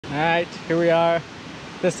Alright, here we are.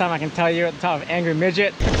 This time I can tell you at the top of Angry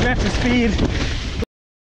Midget. It's meant for speed.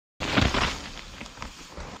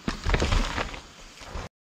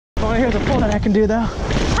 Oh, here's a pull that I can do though.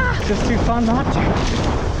 It's just too fun not to.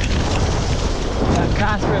 That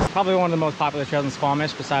Casper is probably one of the most popular trails in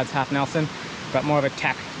Squamish besides Half Nelson, but more of a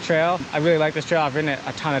tech trail. I really like this trail. I've ridden it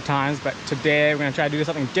a ton of times, but today we're gonna try to do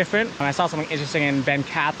something different. And I saw something interesting in Ben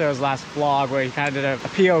Cather's last vlog where he kind of did a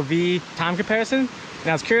POV time comparison. And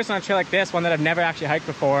I was curious on a trail like this, one that I've never actually hiked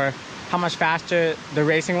before, how much faster the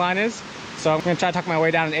racing line is. So I'm gonna try to tuck my way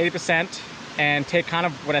down to 80% and take kind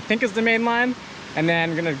of what I think is the main line. And then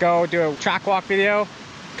I'm gonna go do a track walk video,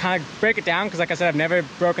 kind of break it down, because like I said, I've never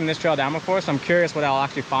broken this trail down before, so I'm curious what I'll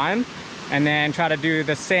actually find. And then try to do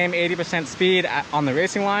the same 80% speed on the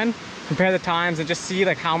racing line, compare the times, and just see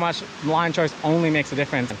like how much line choice only makes a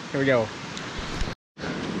difference. Here we go.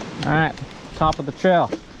 All right, top of the trail.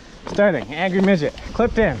 Starting, Angry Midget,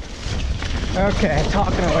 clipped in. Okay,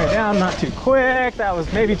 talking our way down, not too quick. That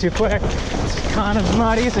was maybe too quick. It's kind of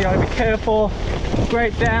muddy, so you gotta be careful.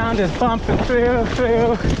 Right down, just bumping through,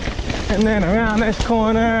 and then around this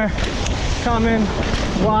corner, coming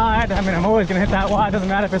wide. I mean, I'm always gonna hit that wide, doesn't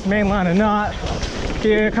matter if it's main line or not.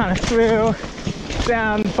 Here, kind of through,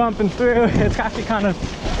 down, bumping through. It's actually kind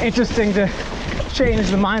of interesting to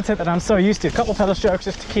change the mindset that I'm so used to. A couple pedal strokes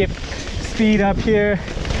just to keep speed up here.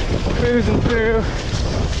 Cruising through,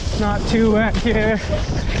 not too wet here,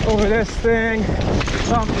 over this thing,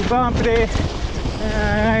 bumpity.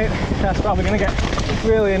 Alright, that's probably gonna get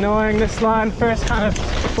really annoying. This line, first kind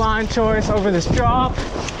of line choice over this drop,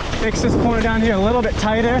 makes this corner down here a little bit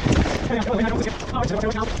tighter.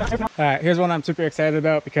 Alright, here's one I'm super excited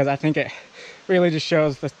about because I think it really just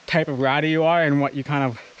shows the type of rider you are and what you kind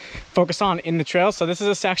of focus on in the trail. So this is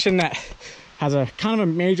a section that has a kind of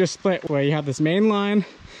a major split where you have this main line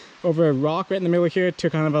over a rock right in the middle here to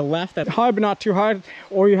kind of a left that's hard but not too hard,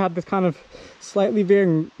 or you have this kind of slightly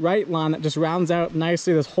veering right line that just rounds out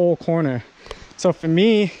nicely this whole corner. So for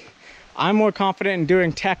me, I'm more confident in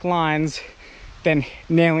doing tech lines than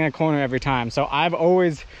nailing a corner every time. So I've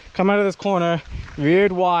always come out of this corner,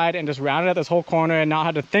 veered wide, and just rounded out this whole corner and not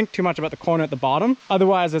had to think too much about the corner at the bottom.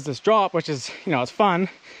 Otherwise there's this drop, which is, you know, it's fun,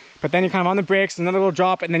 but then you're kind of on the brakes, another little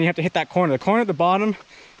drop, and then you have to hit that corner. The corner at the bottom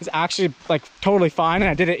is actually like totally fine, and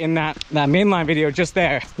I did it in that mainline video just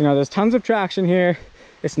there. You know, there's tons of traction here.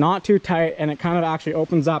 It's not too tight, and it kind of actually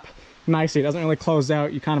opens up nicely. It doesn't really close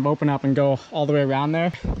out. You kind of open up and go all the way around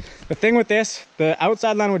there. The thing with this, the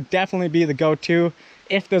outside line would definitely be the go-to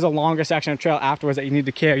if there's a longer section of trail afterwards that you need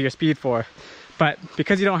to carry your speed for. But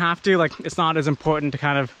because you don't have to, like, it's not as important to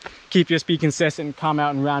kind of keep your speed consistent and come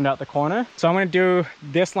out and round out the corner. So I'm going to do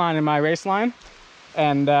this line in my race line,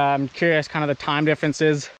 and I'm curious kind of the time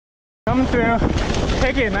differences. Coming through,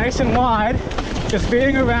 taking it nice and wide, just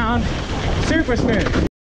being around, super smooth.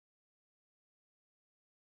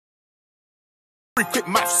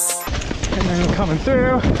 And then coming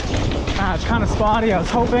through, it's kind of spotty. I was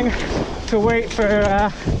hoping to wait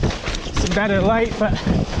for some better light, but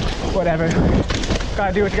whatever.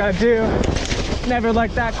 Gotta do what you gotta do. Never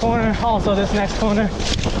liked that corner, also this next corner.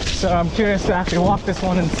 So I'm curious to actually walk this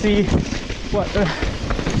one and see what the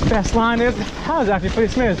best line is. That was actually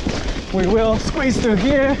pretty smooth. We will squeeze through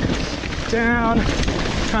here, down,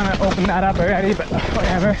 kind of open that up already, but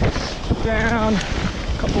whatever. Down,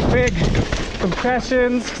 a couple big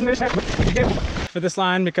compressions. For this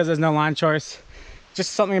line, because there's no line choice,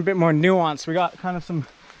 just something a bit more nuanced. We got kind of some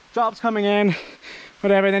drops coming in,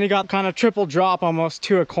 whatever, then you got kind of triple drop almost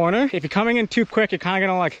to a corner. If you're coming in too quick, you're kind of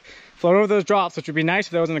gonna like float over those drops, which would be nice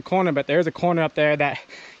if there was in the corner, but there's a corner up there that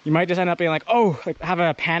you might just end up being like, oh, like have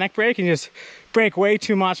a panic brake and just brake way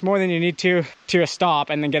too much, more than you need to a stop,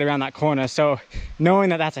 and then get around that corner. So knowing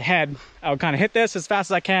that that's ahead, I would kind of hit this as fast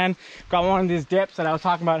as I can. Got one of these dips that I was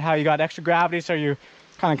talking about, how you got extra gravity, so you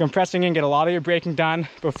kind of compressing in, get a lot of your braking done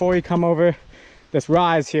before you come over this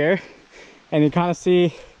rise here, and you kind of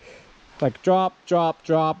see like drop, drop,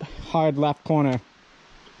 drop, hard left corner.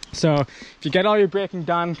 So if you get all your braking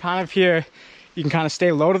done kind of here, you can kind of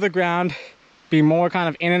stay low to the ground, be more kind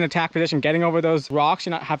of in an attack position, getting over those rocks.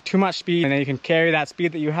 You not have too much speed, and then you can carry that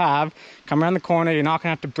speed that you have, come around the corner. You're not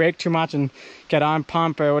gonna have to brake too much and get on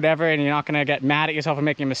pump or whatever, and you're not gonna get mad at yourself for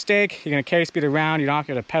making a mistake. You're gonna carry speed around, you're not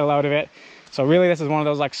gonna pedal out of it. So really this is one of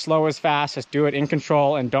those like slow is fast, just do it in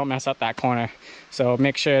control and don't mess up that corner. So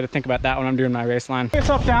make sure to think about that when I'm doing my race line. It's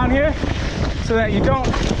up down here so that you don't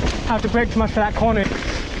have to brake too much for that corner.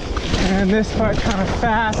 And this part kind of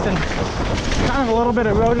fast and kind of a little bit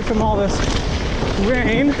eroded from all this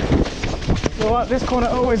rain. So this corner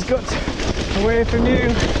always gets away from you.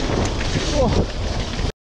 Oh.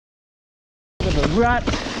 Bit of a rut.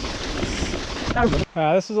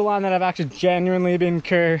 This is a line that I've actually genuinely been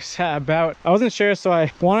curious about. I wasn't sure, so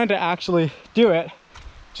I wanted to actually do it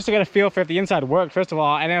just to get a feel for if the inside worked, first of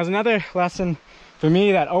all. And it was another lesson for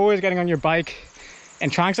me that always getting on your bike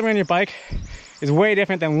and trying something on your bike is way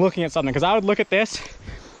different than looking at something. Because I would look at this,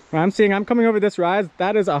 when I'm coming over this rise,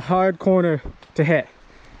 that is a hard corner to hit.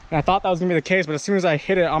 And I thought that was gonna be the case, but as soon as I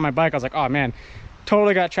hit it on my bike, I was like, oh man,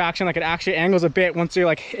 totally got traction. Like, it actually angles a bit. Once you're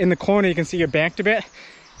like in the corner, you can see you're banked a bit,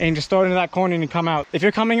 and you just throw it into that corner and you come out. If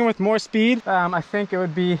you're coming in with more speed, I think it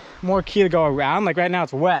would be more key to go around. Like right now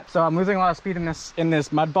it's wet, so I'm losing a lot of speed in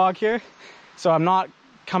this mud bog here. So I'm not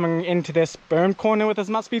coming into this berm corner with as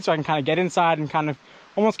much speed, so I can kind of get inside and kind of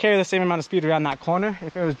almost carry the same amount of speed around that corner.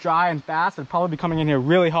 If it was dry and fast, I'd probably be coming in here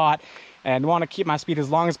really hot and want to keep my speed as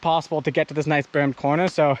long as possible to get to this nice bermed corner.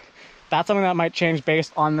 So that's something that might change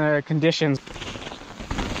based on the conditions.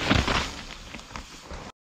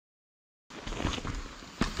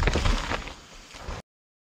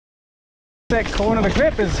 That corner, the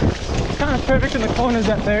grip is kind of perfect in the corners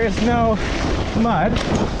that there is no mud,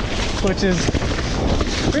 which is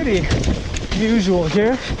pretty usual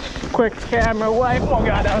here. Quick camera wipe. Oh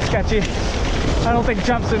god, that was sketchy. I don't think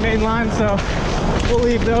jumps are main line, so we'll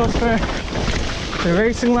leave those for the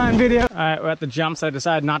racing line video. All right, we're at the jumps. I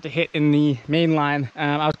decided not to hit in the main line.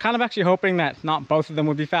 I was kind of actually hoping that not both of them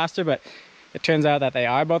would be faster, but it turns out that they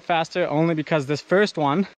are both faster, only because this first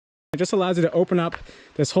one, it just allows you to open up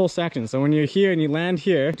this whole section. So when you're here and you land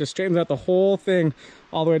here, it just straightens out the whole thing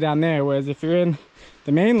all the way down there. Whereas if you're in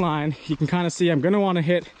the main line, you can kind of see I'm going to want to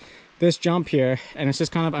hit this jump here, and it's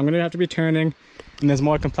just kind of, I'm going to have to be turning, and there's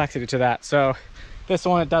more complexity to that. So this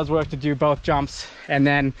one, it does work to do both jumps. And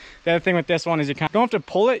then the other thing with this one is you kind of don't have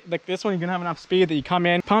to pull it. Like this one, you're going to have enough speed that you come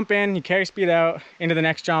in, pump in, you carry speed out into the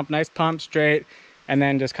next jump, nice pump, straight, and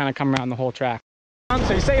then just kind of come around the whole track.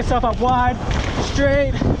 So you set yourself up wide,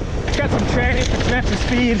 straight, got some training for some extra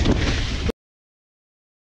speed.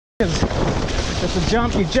 It's a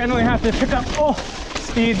jump, you generally have to pick up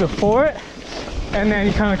speed before it, and then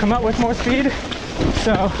you kind of come up with more speed.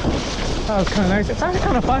 So that was kind of nice. It's actually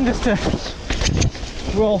kind of fun just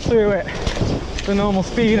to roll through it the normal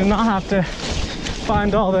speed and not have to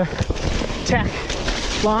find all the tech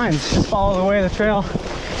lines. Just follow the way the trail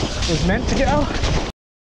was meant to go.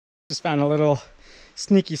 Just found a little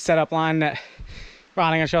sneaky setup line that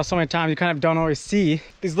riding a trail so many times you kind of don't always see.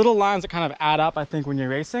 These little lines that kind of add up, I think, when you're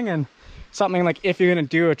racing. And something like if you're going to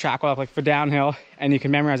do a track walk like for downhill and you can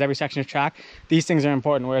memorize every section of track, these things are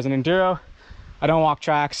important. Whereas in enduro, I don't walk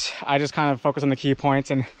tracks, I just kind of focus on the key points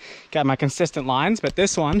and get my consistent lines. But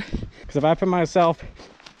this one, because if I put myself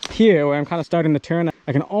here where I'm kind of starting the turn,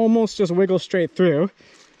 I can almost just wiggle straight through.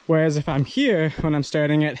 Whereas if I'm here when I'm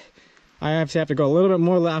starting it, I obviously have to go a little bit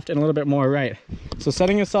more left and a little bit more right. So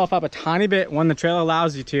setting yourself up a tiny bit when the trail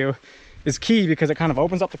allows you to is key, because it kind of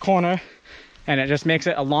opens up the corner and it just makes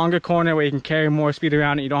it a longer corner where you can carry more speed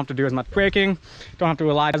around it. You don't have to do as much braking, don't have to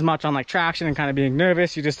rely as much on like traction and kind of being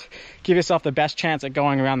nervous. You just give yourself the best chance at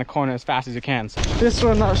going around the corner as fast as you can. So this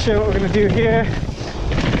one, not sure what we're gonna do here.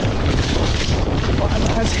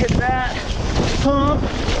 Let's hit that, pump,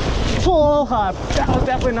 pull. That was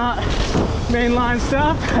definitely not mainline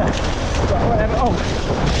stuff. But whatever. Oh,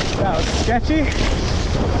 that was sketchy.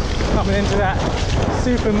 Coming into that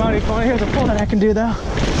super muddy corner. Here's a pull that I can do though.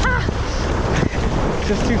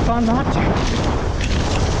 Just too fun not to.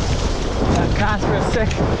 That Casper is sick.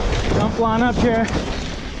 Jump line up here.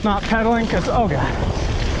 Not pedaling because, oh god,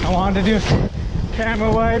 I wanted to do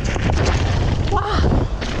camera wipe. Wow.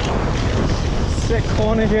 Sick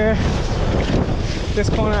corner here. This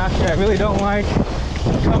corner actually I really don't like.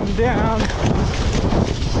 Coming down.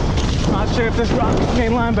 Not sure if this rock is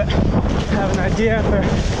mainline, but I have an idea for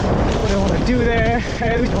what I want to do there.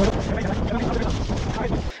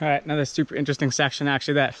 All right, another super interesting section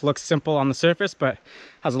actually that looks simple on the surface, but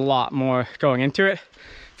has a lot more going into it.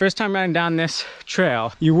 First time riding down this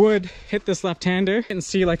trail, you would hit this left-hander and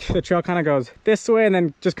see like the trail kind of goes this way and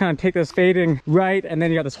then just kind of take this fading right, and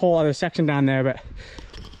then you got this whole other section down there. But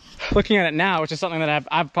looking at it now, which is something that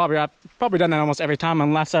I've probably done that almost every time,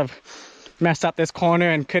 unless I've messed up this corner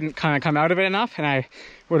and couldn't kind of come out of it enough and I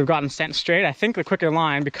would have gotten sent straight. I think the quicker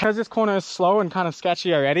line, because this corner is slow and kind of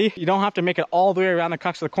sketchy already, you don't have to make it all the way around the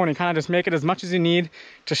crux of the corner. You kind of just make it as much as you need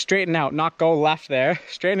to straighten out, not go left there,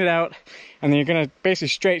 straighten it out, and then you're gonna basically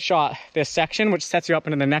straight shot this section, which sets you up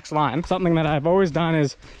into the next line. Something that I've always done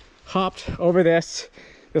is hopped over this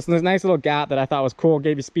nice little gap that I thought was cool,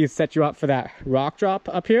 gave you speed, set you up for that rock drop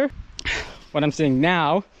up here. What I'm seeing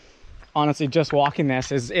now, honestly, just walking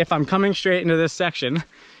this, is if I'm coming straight into this section,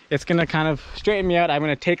 it's gonna kind of straighten me out. I'm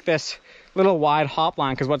gonna take this little wide hop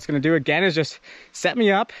line, because what it's going to do again is just set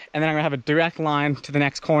me up, and then I'm going to have a direct line to the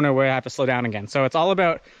next corner where I have to slow down again. So it's all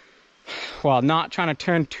about, well, not trying to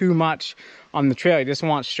turn too much on the trail. You just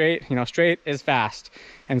want straight, you know, straight is fast.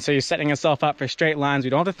 And so you're setting yourself up for straight lines.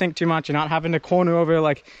 You don't have to think too much. You're not having to corner over,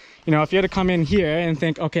 like, you know, if you had to come in here and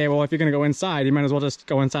think, okay, well, if you're going to go inside, you might as well just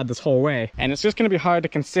go inside this whole way. And it's just going to be hard to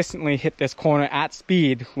consistently hit this corner at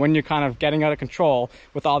speed when you're kind of getting out of control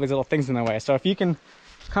with all these little things in the way. So if you can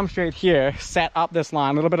come straight here, set up this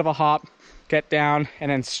line, a little bit of a hop, get down,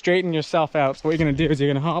 and then straighten yourself out. So what you're going to do is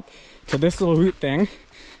you're going to hop to this little root thing, and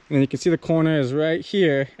then you can see the corner is right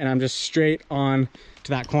here, and I'm just straight on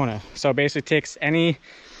to that corner. So it basically takes any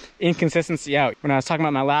inconsistency out. When I was talking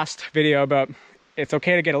about my last video about it's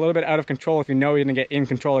okay to get a little bit out of control if you know you're gonna get in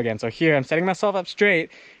control again. So here I'm setting myself up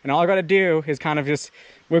straight, and all I gotta do is kind of just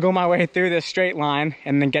wiggle my way through this straight line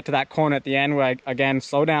and then get to that corner at the end where I, again,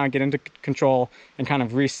 slow down, get into control, and kind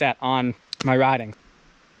of reset on my riding.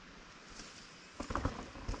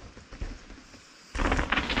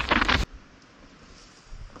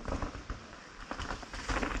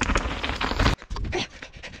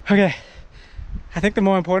 Okay, I think the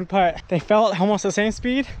more important part, they fell at almost the same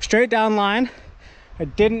speed, straight down line. I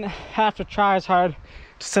didn't have to try as hard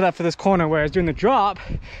to set up for this corner, whereas doing the drop,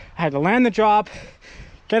 I had to land the drop,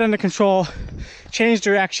 get under control, change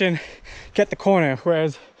direction, get the corner.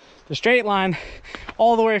 Whereas the straight line,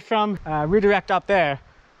 all the way from redirect up there,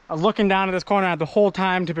 I was looking down at this corner, I had the whole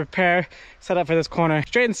time to prepare, set up for this corner.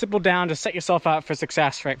 Straight and simple down to set yourself up for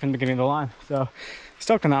success right from the beginning of the line. So,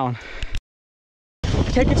 stoked on that one.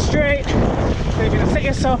 Take it straight, so you're gonna set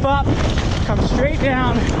yourself up, come straight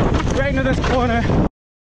down, right into this corner.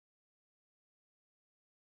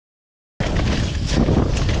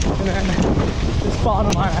 And then this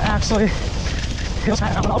bottom line, I actually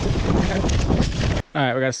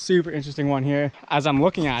Alright, we got a super interesting one here. As I'm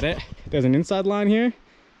looking at it, there's an inside line here,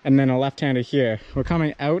 and then a left-hander here. We're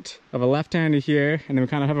coming out of a left-hander here, and then we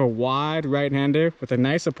kind of have a wide right-hander with a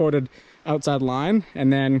nice supported outside line,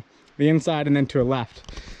 and then the inside, and then to a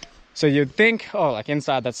left. So you'd think, oh, like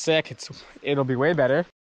inside, that's sick, it'll be way better.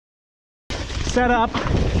 Set up,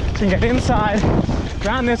 so you can get inside,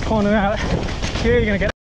 round this corner out. Here you're gonna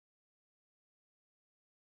get.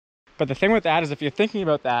 But the thing with that is if you're thinking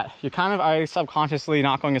about that, you're kind of already subconsciously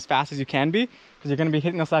not going as fast as you can be, because you're gonna be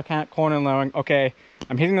hitting this left corner and knowing, okay,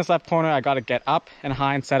 I'm hitting this left corner, I gotta get up and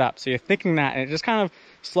high and set up. So you're thinking that, and it just kind of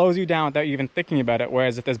slows you down without you even thinking about it.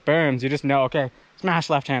 Whereas if there's berms, you just know, okay, smash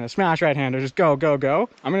left-hander, smash right-hander, just go, go, go.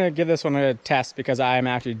 I'm gonna give this one a test because I am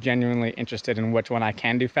actually genuinely interested in which one I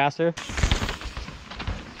can do faster.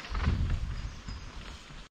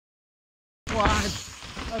 Wide,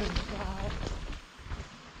 other side.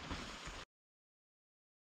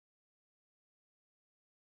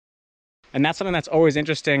 And that's something that's always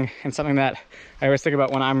interesting, and something that I always think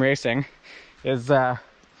about when I'm racing is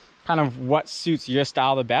kind of what suits your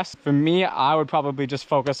style the best. For me, I would probably just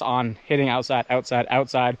focus on hitting outside, outside,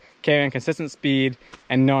 outside, carrying consistent speed,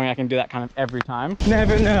 and knowing I can do that kind of every time.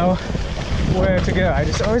 Never know where to go. I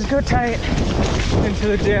just always go tight into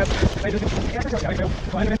the dip.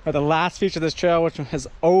 But the last feature of this trail, which has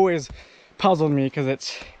always puzzled me because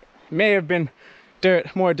it may have been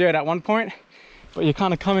more dirt at one point, but you're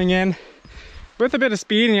kind of coming in with a bit of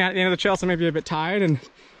speed, and you're at the end of the trail, so maybe you're a bit tired, and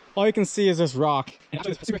all you can see is this rock. And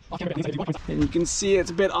you can see it's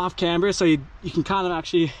a bit off camber, so you can kind of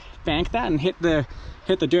actually bank that and hit the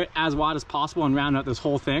dirt as wide as possible and round out this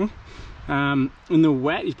whole thing. In the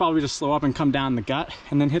wet, you probably just slow up and come down the gut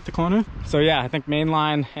and then hit the corner. So yeah, I think main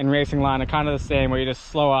line and racing line are kind of the same, where you just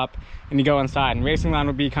slow up and you go inside. And racing line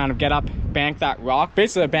would be kind of get up, bank that rock,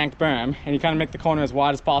 basically a banked berm, and you kind of make the corner as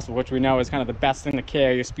wide as possible, which we know is kind of the best thing to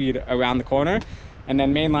carry your speed around the corner. And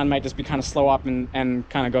then main line might just be kind of slow up and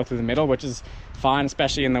kind of go through the middle, which is fine,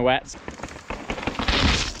 especially in the wet.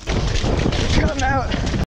 Come out.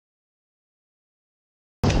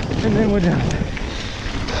 And then we're done.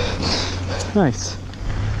 Nice.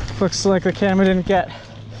 Looks like the camera didn't get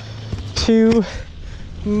too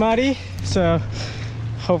muddy, so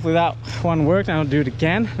hopefully that one worked. I'll do it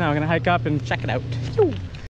again. Now we're gonna hike up and check it out.